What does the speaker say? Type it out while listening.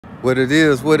What it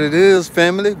is,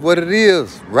 family, what it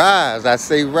is. Rise, I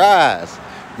say rise.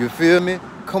 You feel me?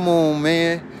 Come on,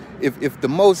 man. If the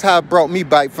Most High brought me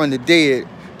back from the dead,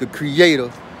 the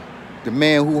Creator, the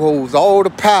man who holds all the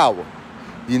power,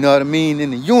 you know what I mean, in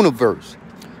the universe.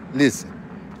 Listen,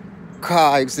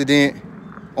 car accident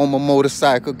on my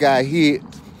motorcycle, got hit,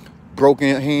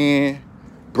 broken hand,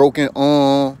 broken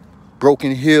arm,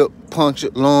 broken hip,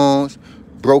 punctured lungs,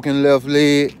 broken left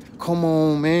leg. Come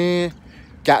on, man.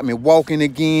 Got me walking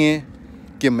again,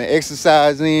 get my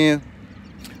exercise in,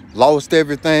 lost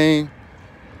everything,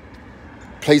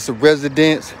 place of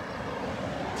residence,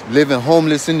 living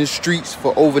homeless in the streets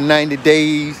for over 90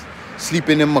 days,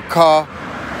 sleeping in my car.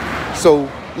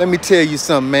 So let me tell you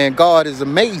something, man. God is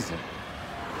amazing.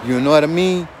 You know what I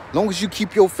mean? As long as you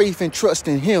keep your faith and trust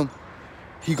in him,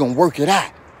 he gonna work it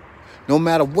out. No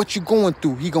matter what you're going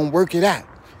through, he gonna work it out.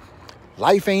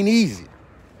 Life ain't easy.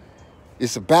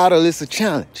 It's a battle, it's a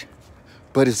challenge.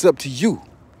 But it's up to you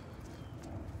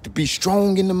to be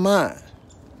strong in the mind.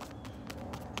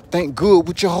 Think good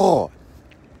with your heart.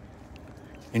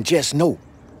 And just know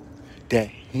that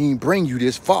he ain't bring you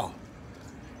this far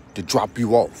to drop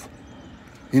you off.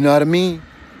 You know what I mean?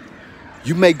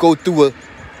 You may go through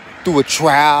a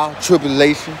trial,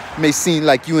 tribulation. It may seem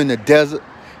like you in the desert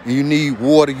and you need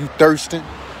water, you thirsting.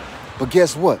 But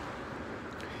guess what?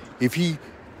 If he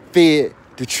fed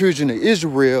the children of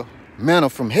Israel manna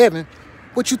from heaven,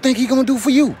 what you think he gonna do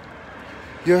for you?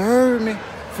 You heard me?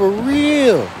 For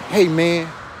real. Hey, man,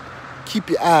 keep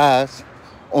your eyes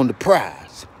on the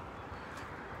prize.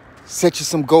 Set you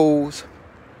some goals.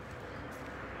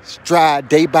 Strive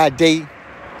day by day.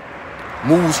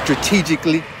 Move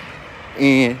strategically.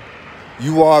 And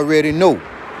you already know,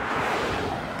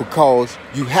 because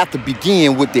you have to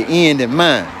begin with the end in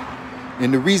mind.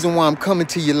 And the reason why I'm coming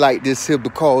to you like this here,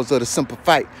 because of the simple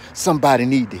fact, somebody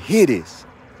need to hear this.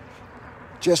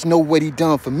 Just know what he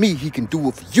done for me, he can do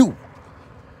it for you.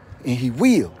 And he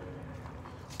will.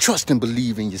 Trust and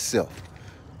believe in yourself.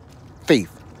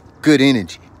 Faith, good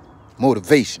energy,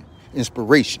 motivation,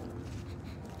 inspiration.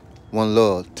 One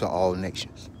love to all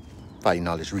nations. Fighting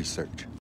Knowledge Research.